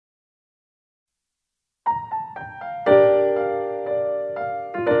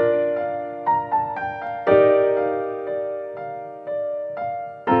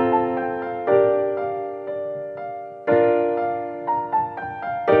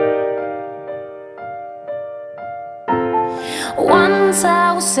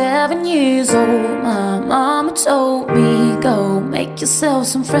I was 7 years old, my mama told me, go make yourself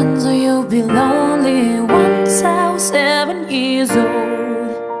some friends or you'll be lonely. Once I was 7 years old.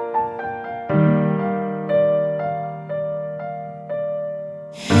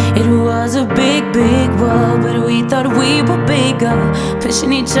 It was a big, big world, but we thought we were bigger,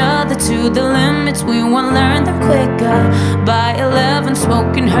 pushing each other to the limits. We won't learn them quicker. By 11,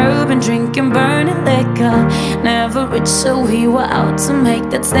 smoking herb and drinking burning liquor. Never rich, so we were out to make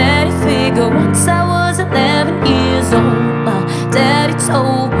that steady figure. Once I was 11 years old, my daddy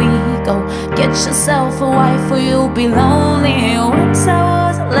told me, go get yourself a wife or you'll be lonely. Once I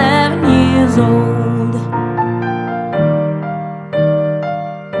was 11 years old.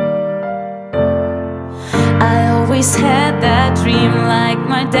 Always had that dream like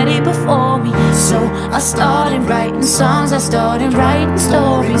my daddy before me. So I started writing songs, I started writing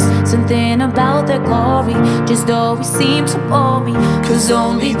stories. Something about their glory just always seemed to bore me, cause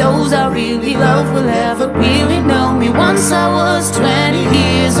only those I really love will ever really know me. Once I was 20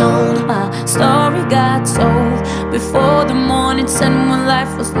 years old, my story got told before the morning sun when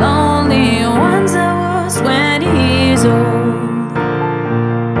life was lonely. Once I was 20 years old.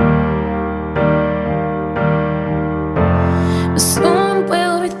 Soon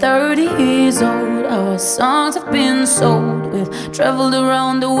we'll be 30 years old. Our songs have been sold. We've traveled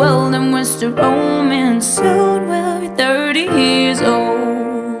around the world and we're still roaming. Soon we'll be 30 years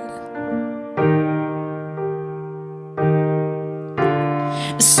old.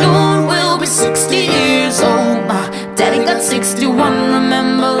 Soon we'll be 60 years old. My daddy got 61.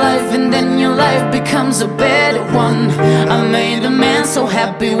 Remember life and then your life becomes a better one. I made a man so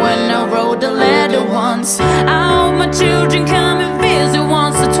happy when I wrote a letter once. I hope my children come and visit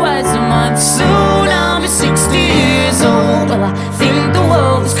once or twice a month. Soon I'll be 60 years old. Well, I think the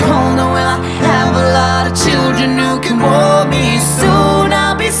world is colder. Will I have a lot of children who can warm me? Soon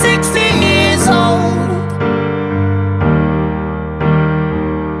I'll be 60 years old.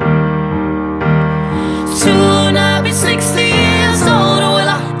 Soon I'll be 60 years old.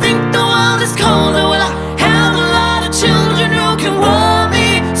 Will I think the world is colder? Will I have a lot of children who can warm me?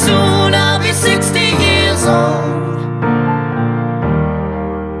 Soon I'll be 60 years old.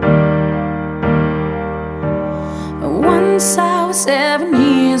 Once I was 7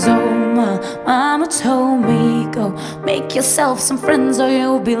 years old, my mama told me, go make yourself some friends or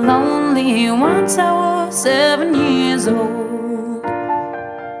you'll be lonely. Once I was 7 years old.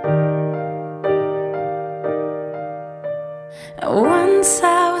 Once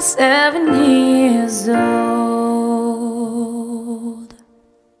I was 7 years old.